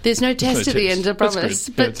test. There's no test at the test. end, I promise.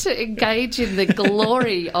 But to engage in the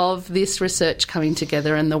glory of this research coming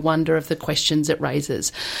together and the wonder of the questions it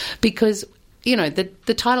raises. Because, you know,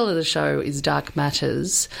 the title of the show is Dark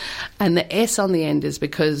Matters, and the S on the end is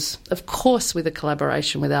because, of course, with a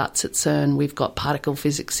collaboration with Arts at CERN, we've got particle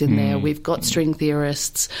physics in there, we've got string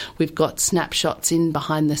theorists, we've got snapshots in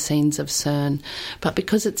behind the scenes of CERN. But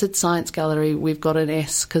because it's at Science Gallery, we've got an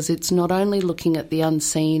S because it's not only looking at the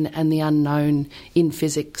unseen and the unknown in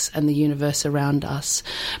physics and the universe around us,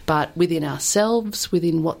 but within ourselves,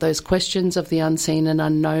 within what those questions of the unseen and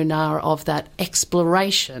unknown are, of that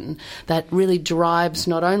exploration that really drives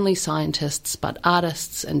not only scientists but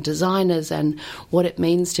artists and designers, and what it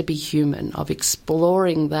means to be human, of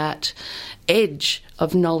exploring that edge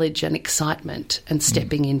of knowledge and excitement and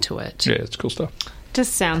stepping into it. Yeah, it's cool stuff.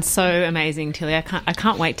 Just sounds so amazing, Tilly. I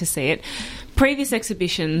can't wait to see it. Previous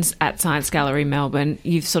exhibitions at Science Gallery Melbourne,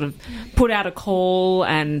 you've sort of put out a call,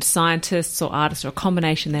 and scientists or artists or a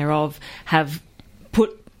combination thereof have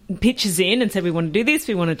put pictures in and said, we want to do this,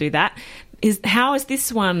 we want to do that. How is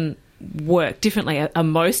this one work differently? Are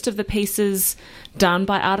most of the pieces done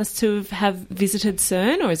by artists who have visited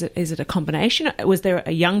CERN, or is it a combination? Was there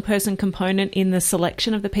a young person component in the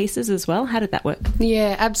selection of the pieces as well? How did that work?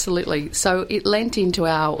 Yeah, absolutely. So it lent into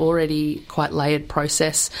our already quite layered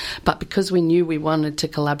process, but because we knew we wanted to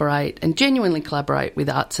collaborate and genuinely collaborate with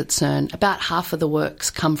Arts at CERN, about half of the works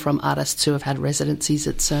come from artists who have had residencies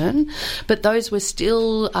at CERN, but those were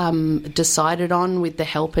still decided on with the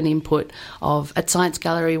help and input of, at Science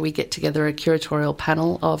Gallery, we get together a curatorial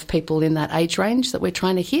panel of people in that age range that we're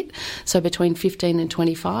trying to hit, so between 15 and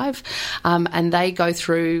 25, and they go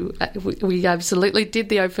through, we absolutely did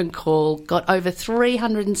the open call, got over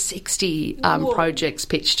 360 projects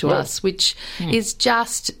pitched to us, which is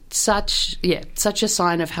just such a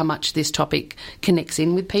sign of how much this topic connects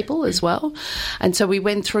in with people as well. And so we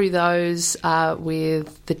went through those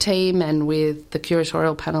with the team and with the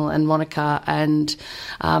curatorial panel and Monica, and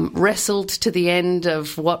wrestled to the end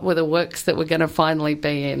of what were the works that we're going to finally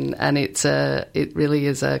be in. And it really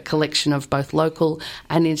is a collection of both local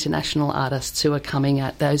and international artists who are coming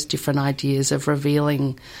at those different ideas of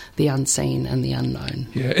revealing the unseen and the unknown.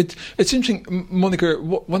 Yeah, it's interesting, Monica.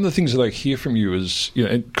 One of the things that I hear from you is, you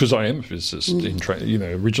know, because I am a physicist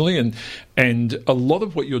originally, and a lot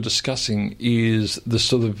of what you're discussing is the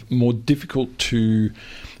sort of more difficult to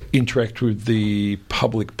interact with the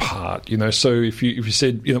public part. You know, so if you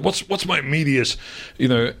said, you know, what's my immediate, you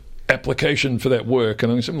know, application for that work,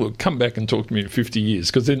 and I said, look, come back and talk to me in 50 years,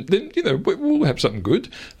 because then you know, we'll have something good.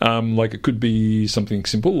 Like it could be something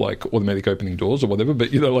simple like automatic opening doors or whatever,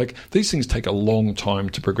 but you know, like these things take a long time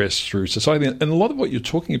to progress through society, and a lot of what you're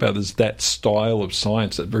talking about is that style of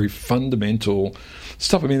science, that very fundamental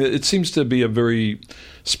stuff. I mean, it seems to be a very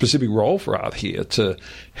specific role for art here to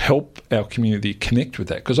help our community connect with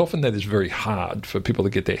that, because often that is very hard for people to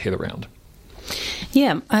get their head around.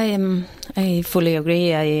 Yeah, I fully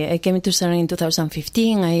agree. I came to CERN in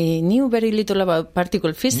 2015. I knew very little about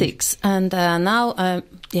particle physics, and now,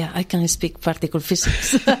 I can speak particle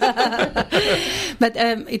physics. But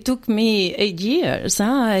it took me 8 years.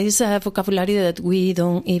 It's a vocabulary that we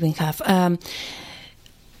don't even have.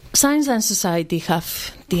 Science and society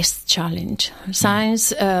have this challenge.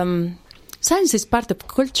 Science is part of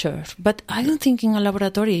culture, but I don't think in a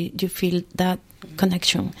laboratory you feel that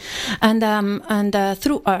connection. And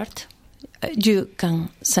through art, you can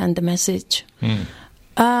send a message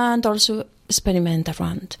and also experiment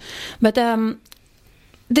around. But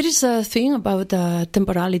there is a thing about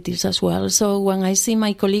temporalities as well. So when I see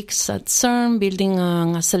my colleagues at CERN building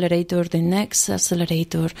an accelerator, the next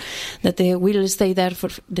accelerator, that they will stay there for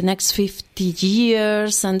the next 50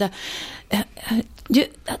 years, and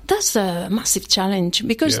that's a massive challenge,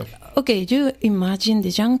 because, okay, you imagine the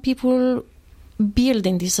young people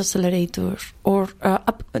building this accelerator or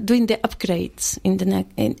doing the upgrades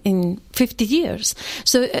in 50 years.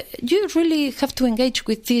 So you really have to engage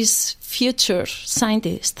with these future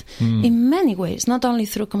scientists in many ways, not only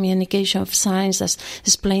through communication of science as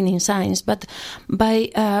explaining science, but by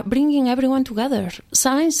bringing everyone together.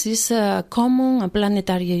 Science is a common and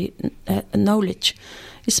planetary knowledge.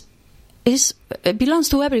 It belongs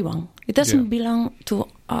to everyone. It doesn't belong to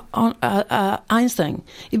Einstein.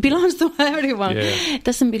 It belongs to everyone. Yeah. It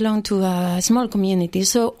doesn't belong to a small community.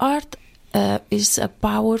 So art is a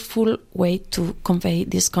powerful way to convey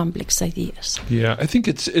these complex ideas. Yeah, I think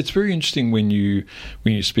it's very interesting when you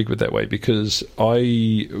speak with that way, because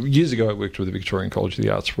years ago I worked with the Victorian College of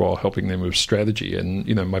the Arts while helping them with strategy, and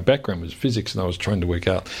my background was physics, and I was trying to work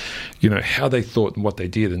out how they thought and what they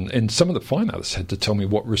did, and some of the fine artists had to tell me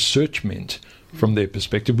what research meant from their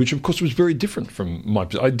perspective, which of course was very different from my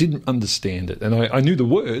perspective. I didn't understand it, and I knew the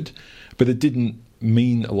word, but it didn't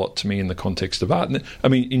mean a lot to me in the context of art. And, I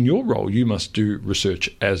mean, in your role, you must do research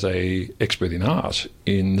as a expert in art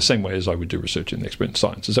in the same way as I would do research in expert in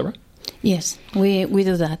science. Is that right? Yes, we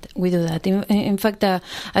do that. We do that. In fact, I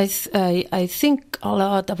think a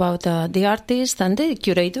lot about the artist and the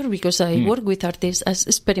curator, because I work with artists as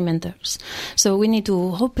experimenters. So we need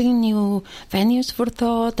to open new venues for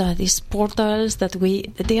thought. These portals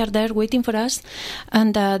they are there waiting for us,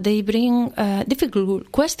 and they bring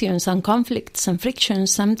difficult questions and conflicts and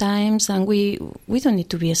frictions sometimes. And we don't need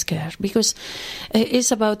to be scared, because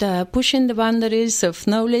it's about pushing the boundaries of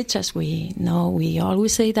knowledge, as we know. We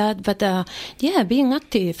always say that, but being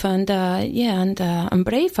active and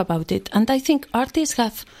brave about it. And I think artists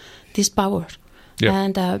have this power. Yeah.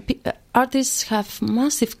 And artists have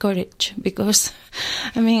massive courage, because,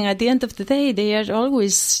 I mean, at the end of the day, they are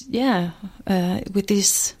always, with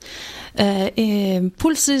these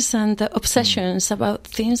impulses and obsessions about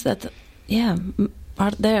things that,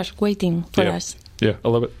 are there waiting for us. Yeah, I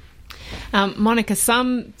love it. Monica,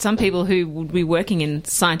 some people who would be working in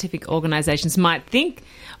scientific organisations might think,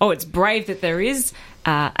 it's brave that there is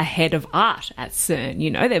a head of art at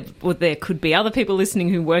CERN. There could be other people listening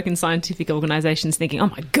who work in scientific organisations thinking, oh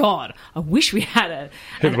my God, I wish we had a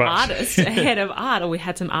head of art, or we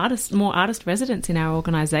had more artist residents in our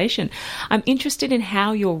organisation. I'm interested in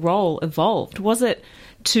how your role evolved. Was it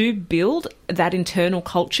to build that internal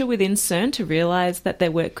culture within CERN to realise that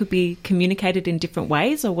their work could be communicated in different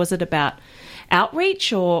ways, or was it about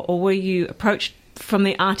outreach, or were you approached from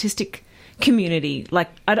the artistic community? Like,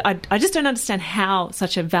 I just don't understand how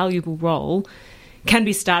such a valuable role can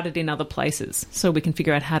be started in other places, so we can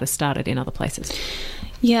figure out how to start it in other places.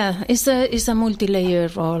 Yeah, it's a multi-layer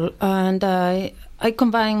role, and I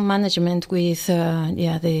combine management with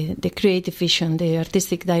the creative vision, the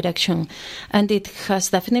artistic direction, and it has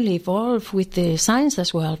definitely evolved with the science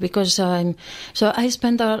as well, because I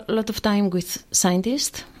spend a lot of time with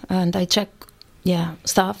scientists, and I check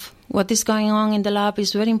stuff. What is going on in the lab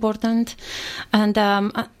is very important, and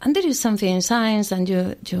there is something in science, and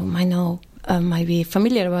you might know, might be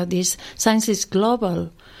familiar about this. Science is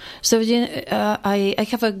global. So I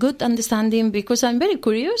have a good understanding, because I'm very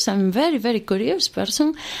curious. I'm a very, very curious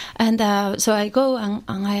person. And so I go and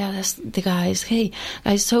I ask the guys, hey,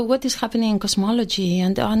 guys, so what is happening in cosmology?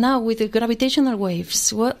 And now with the gravitational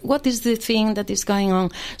waves, what is the thing that is going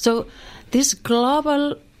on? So this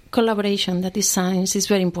global collaboration that is science is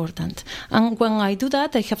very important. And when I do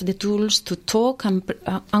that, I have the tools to talk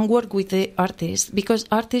and work with the artists, because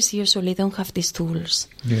artists usually don't have these tools.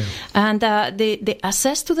 Yeah. And the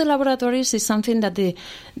access to the laboratories is something that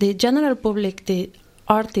the general public, the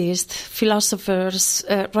artists, philosophers,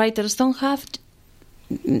 writers don't have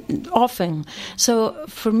often. So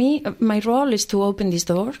for me, my role is to open this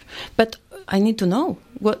door, but I need to know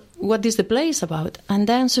what is the place about, and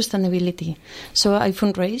then sustainability. So I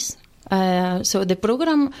fundraise. So the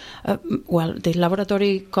program, the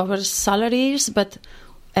laboratory covers salaries, but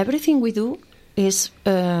everything we do is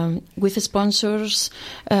with sponsors,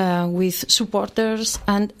 with supporters,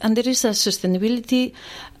 and there is a sustainability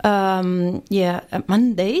a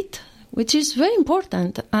mandate, which is very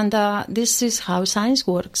important, and this is how science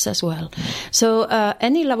works as well. So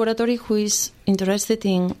any laboratory who is interested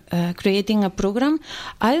in creating a program,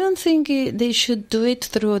 I don't think they should do it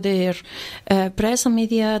through their press and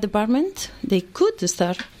media department. They could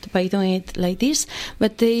start by doing it like this,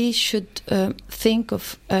 but they should think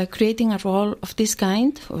of creating a role of this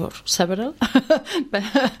kind, or several,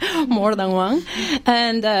 more than one,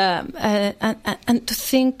 and to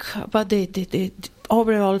think about the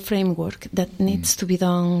overall framework that needs to be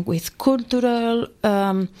done with cultural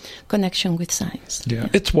connection with science. Yeah,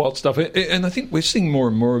 it's wild stuff. And I think we're seeing more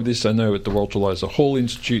and more of this. I know at the Walter Eliza Hall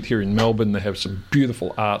Institute here in Melbourne, they have some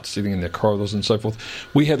beautiful art sitting in their corridors and so forth.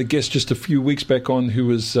 We had a guest just a few weeks back on who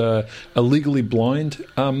was a legally blind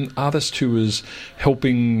artist who was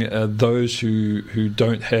helping those who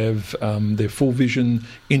don't have their full vision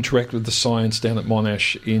interact with the science down at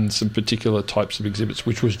Monash in some particular types of exhibits,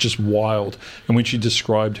 which was just wild. And when she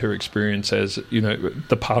described her experience as,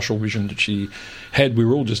 the partial vision that she had, we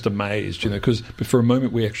were all just amazed, because for a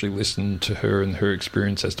moment we actually listened to her and her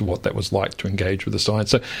experience as to what that was like to engage with the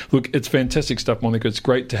science. So, look, it's fantastic stuff, Monica. It's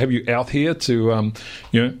great to have you out here to,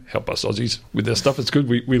 help us Aussies with this stuff. It's good.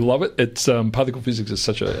 We love it. It's particle physics is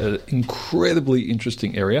such an incredibly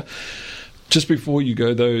interesting area. Just before you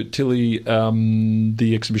go, though, Tilly,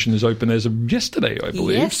 the exhibition is open as of yesterday, I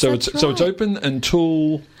believe. Yes, so that's it's open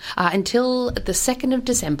until the 2nd of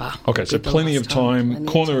December. Okay, so plenty of time.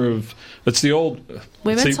 Corner of it's the old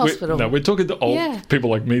Women's Hospital. We're talking to old people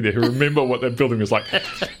like me there who remember what that building was like.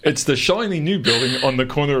 It's the shiny new building on the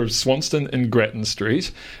corner of Swanston and Grattan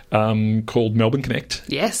Street, called Melbourne Connect.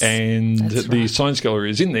 Yes, and that's the right. science gallery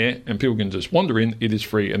is in there, and people can just wander in. It is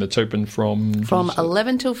free, and it's open from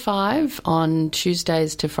 11 till 5 on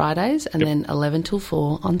Tuesdays to Fridays, and then 11 till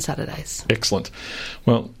 4 on Saturdays. Excellent.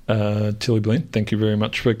 Well, Tilly Blaine, thank you very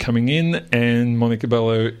much for coming in, and Monica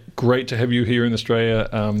Bello, great to have you here in Australia,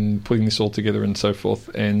 putting this all together and so forth,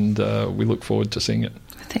 and we look forward to seeing it.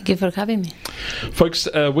 Thank you for having me. Folks,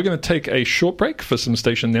 we're going to take a short break for some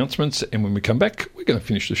station announcements, and when we come back, we're going to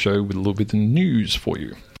finish the show with a little bit of news for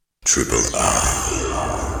you. Triple R.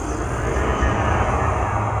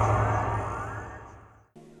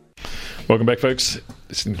 Welcome back, folks.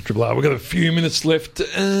 Listening to Triple R. We've got a few minutes left.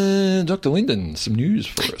 Dr. Linden, some news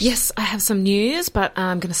for us. Yes, I have some news, but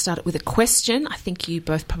I'm going to start it with a question. I think you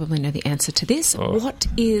both probably know the answer to this. Oh. What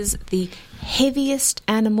is the heaviest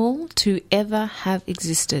animal to ever have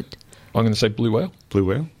existed? I'm going to say blue whale. Blue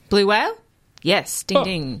whale? Blue whale? Yes, ding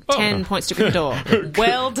ding. 10 points to Gryffindor.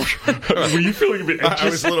 Well done. Were you feeling a bit anxious? I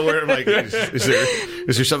was a little worried. Like, is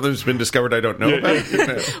there something that's been discovered I don't know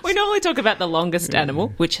about? We normally talk about the longest animal,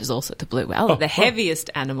 which is also the blue whale. The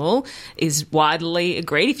heaviest animal is widely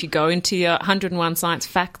agreed. If you go into your 101 Science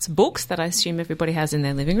Facts books that I assume everybody has in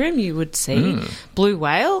their living room, you would see blue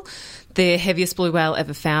whale. The heaviest blue whale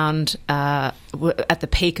ever found at the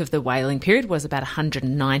peak of the whaling period was about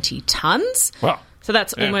 190 tonnes. Wow. So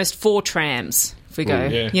that's almost 4 trams. If we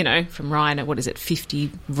go, from rhino, what is it,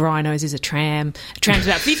 50 rhinos is a tram. A tram's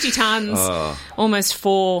about 50 tonnes, almost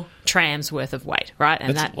 4 trams worth of weight, right?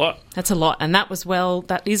 And that's a lot. That's a lot. And that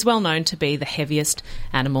is well known to be the heaviest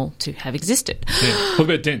animal to have existed. Yeah. What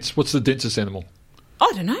about dense? What's the densest animal?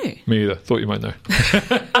 I don't know. Me either. Thought you might know.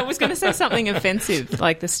 I was going to say something offensive,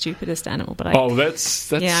 like the stupidest animal, but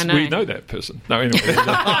that's I know. We know that person. No, anyway.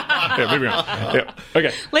 Yeah, moving on. Yeah.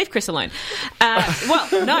 Okay. Leave Chris alone.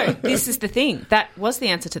 Well, no, this is the thing. That was the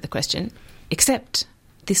answer to the question, except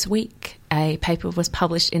this week a paper was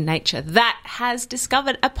published in Nature that has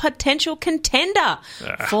discovered a potential contender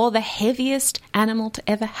for the heaviest animal to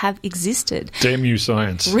ever have existed. Damn you,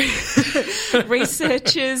 science.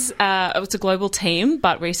 Researchers, it's a global team,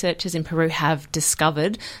 but researchers in Peru have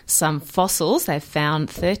discovered some fossils. They've found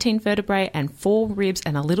 13 vertebrae and 4 ribs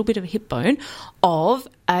and a little bit of a hip bone of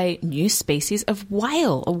a new species of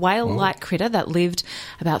whale, a whale-like critter that lived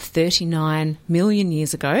about 39 million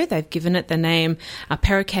years ago. They've given it the name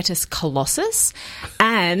Paracetus colossus,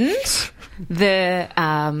 and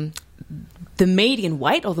the median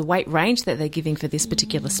weight, or the weight range that they're giving for this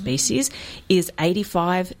particular species, is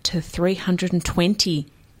 85 to 320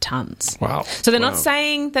 tonnes. Wow. So they're not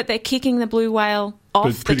saying that they're kicking the blue whale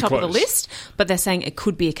off the top of the close. list, but they're saying it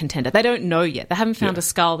could be a contender. They don't know yet. They haven't found a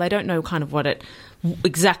skull. They don't know kind of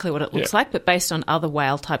exactly what it looks like, but based on other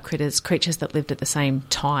whale-type creatures that lived at the same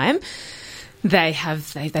time, they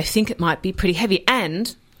think it might be pretty heavy.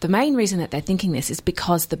 And the main reason that they're thinking this is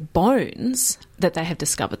because the bones that they have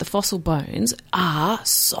discovered, the fossil bones, are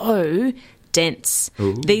so dense.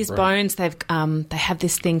 These bones, they have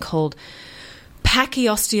this thing called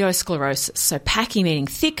pachyosteosclerosis. So pachy meaning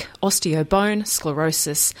thick, osteo bone,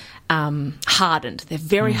 sclerosis hardened. They're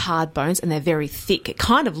very hard bones and they're very thick. It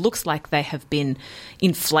kind of looks like they have been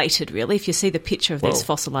inflated, really. If you see the picture of these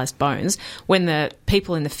fossilised bones, when the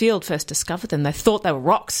people in the field first discovered them, they thought they were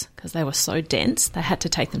rocks because they were so dense. They had to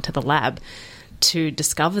take them to the lab to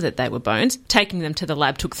discover that they were bones. Taking them to the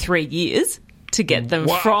lab took 3 years to get them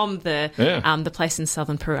from the place in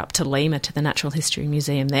southern Peru up to Lima, to the Natural History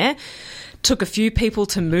Museum there. Took a few people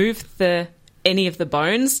to move any of the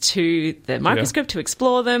bones to the microscope to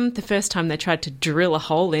explore them. The first time they tried to drill a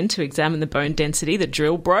hole in to examine the bone density, the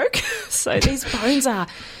drill broke. So these bones are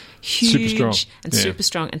huge super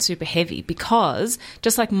strong and super heavy, because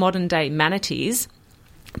just like modern day manatees,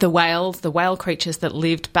 the whale creatures that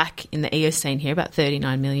lived back in the Eocene here about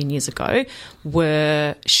 39 million years ago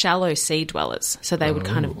were shallow sea dwellers. So they would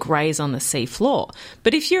kind of graze on the sea floor.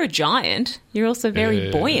 But if you're a giant, you're also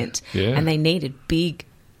very buoyant. Yeah. And they needed big,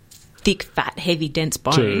 thick, fat, heavy, dense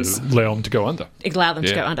bones. To allow them to go under. Allow them to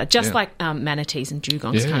Yeah. go under, just Yeah. like manatees and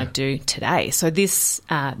dugongs Yeah. kind of do today. So this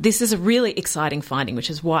is a really exciting finding, which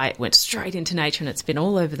is why it went straight into Nature, and it's been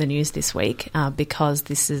all over the news this week because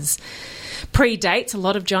this is predates a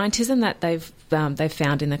lot of giantism that they've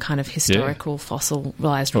found in the kind of historical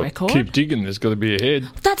fossilized Well, record. keep digging. There's got to be a head.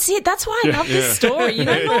 That's it. That's why I love this story. You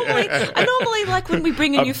know, I normally like when we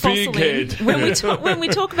bring a new big fossil in. head. When we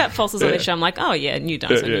talk about fossils on this show, I'm like, oh yeah, new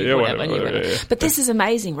dinosaur, new whatever. yeah. But this is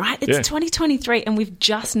amazing, right? It's 2023, and we've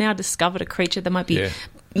just now discovered a creature that might be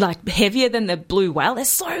like heavier than the blue whale. There's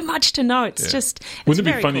so much to know. It's just Wouldn't it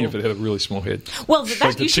very be funny cool. if it had a really small head? Well, Like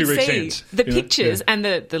that the you should T-Rex see hands, the you know? pictures, and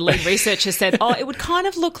the lead researcher said, "Oh, it would kind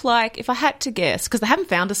of look like, if I had to guess, because they haven't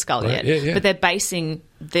found a skull Right, yet, but they're basing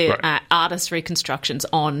their Right. artist reconstructions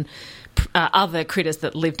on." Other critters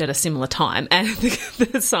that lived at a similar time, and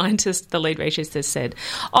the scientist, the lead researcher, said,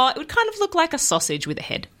 "Oh, it would kind of look like a sausage with a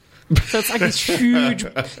head." So it's like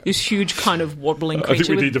this huge kind of wobbling I creature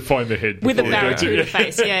think we need to find the head with a before we go to barracuda it.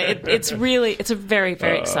 face. Yeah, it's a very,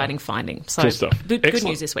 very exciting finding. So Cool stuff. good Excellent.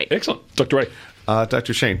 news this week. Excellent. Dr. Ray.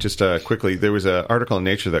 Dr. Shane, just quickly, there was an article in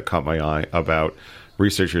Nature that caught my eye about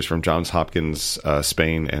researchers from Johns Hopkins,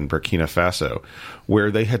 Spain, and Burkina Faso, where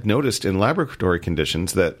they had noticed in laboratory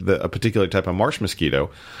conditions that a particular type of marsh mosquito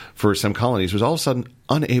for some colonies was all of a sudden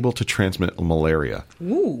unable to transmit malaria.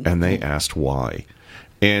 Ooh. And they asked why.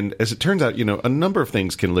 And as it turns out, a number of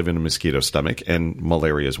things can live in a mosquito's stomach, and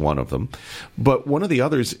malaria is one of them. But one of the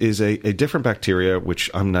others is a different bacteria, which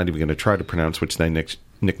I'm not even going to try to pronounce, which they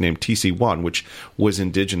nicknamed TC1, which was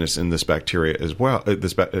indigenous in this bacteria as well,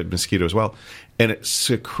 mosquito as well. And it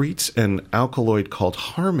secretes an alkaloid called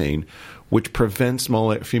harmane, which prevents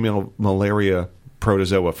female malaria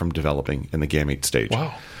protozoa from developing in the gamete stage.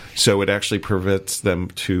 Wow. So it actually prevents them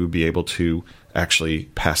to be able to actually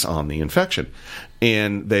pass on the infection.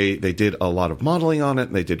 And they did a lot of modeling on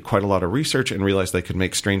it. They did quite a lot of research and realized they could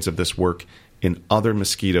make strains of this work in other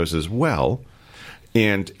mosquitoes as well.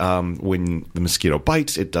 And when the mosquito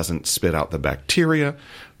bites, it doesn't spit out the bacteria.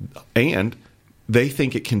 And they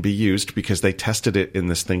think it can be used because they tested it in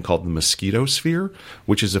this thing called the Mosquito Sphere,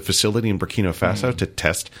 which is a facility in Burkina Faso to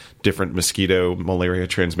test different mosquito malaria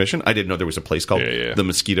transmission. I didn't know there was a place called the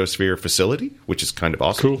Mosquito Sphere facility, which is kind of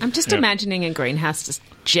awesome. Cool. I'm just imagining a greenhouse just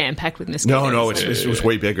jam-packed with mosquitoes. No, it was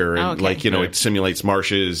way bigger. And, it simulates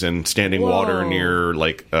marshes and standing water near,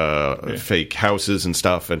 fake houses and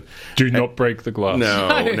stuff. And Do not break the glass.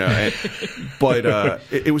 No. But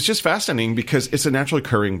it was just fascinating because it's a naturally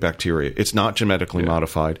occurring bacteria. It's not genetically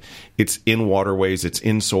modified. It's in waterways. It's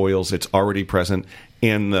in soils. It's already present.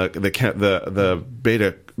 And the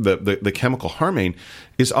chemical harmane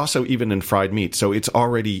is also even in fried meat. So it's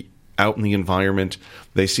already out in the environment.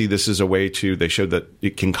 They see this as a way they showed that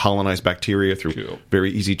it can colonize bacteria through very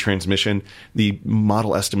easy transmission. The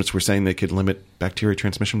model estimates were saying they could limit bacteria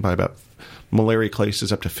transmission by about malaria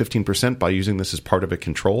cases up to 15% by using this as part of a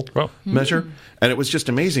control measure. And it was just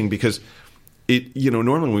amazing because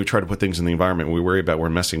normally when we try to put things in the environment, we worry about we're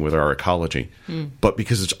messing with our ecology. But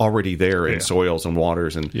because it's already there in soils and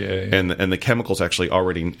waters and the chemicals actually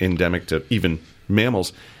already endemic to even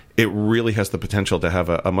mammals, it really has the potential to have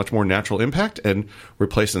a much more natural impact and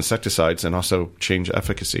replace insecticides and also change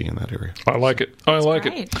efficacy in that area. I like it.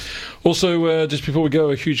 It. Also, just before we go,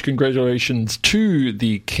 a huge congratulations to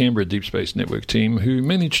the Canberra Deep Space Network team who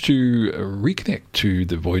managed to reconnect to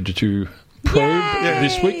the Voyager 2 probe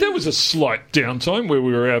this week. There was a slight downtime where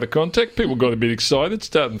we were out of contact. People got a bit excited,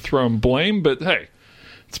 starting throwing blame, but hey,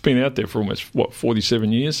 it's been out there for almost,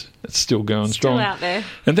 47 years? It's still going strong. Still out there.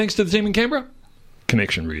 And thanks to the team in Canberra,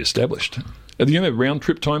 connection re-established. Round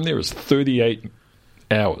trip time there is 38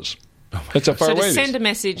 hours. That's how far So away to it is. send a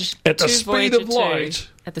message At the to speed Voyager of 2 light.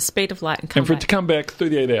 at the speed of light and come And for it back. to come back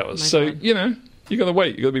 38 hours. my So, God. you got to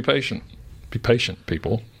wait. You got to be patient. Be patient,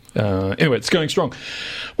 people. Anyway, it's going strong.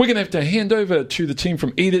 We're going to have to hand over to the team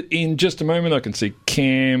from Eat It in just a moment. I can see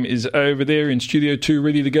Cam is over there in Studio 2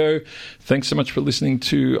 ready to go. Thanks so much for listening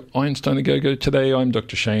to Einstein A Go-Go today. I'm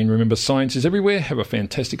Dr. Shane. Remember, science is everywhere. Have a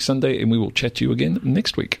fantastic Sunday, and we will chat to you again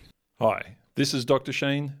next week. Hi, this is Dr.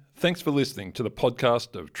 Shane. Thanks for listening to the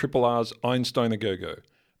podcast of Triple R's Einstein A Go-Go,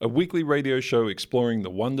 a weekly radio show exploring the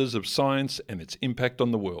wonders of science and its impact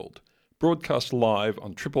on the world. Broadcast live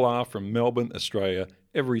on Triple R from Melbourne, Australia,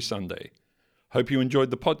 every Sunday. Hope you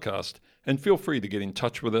enjoyed the podcast and feel free to get in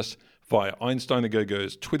touch with us via Einstein A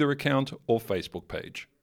Go-Go's Twitter account or Facebook page.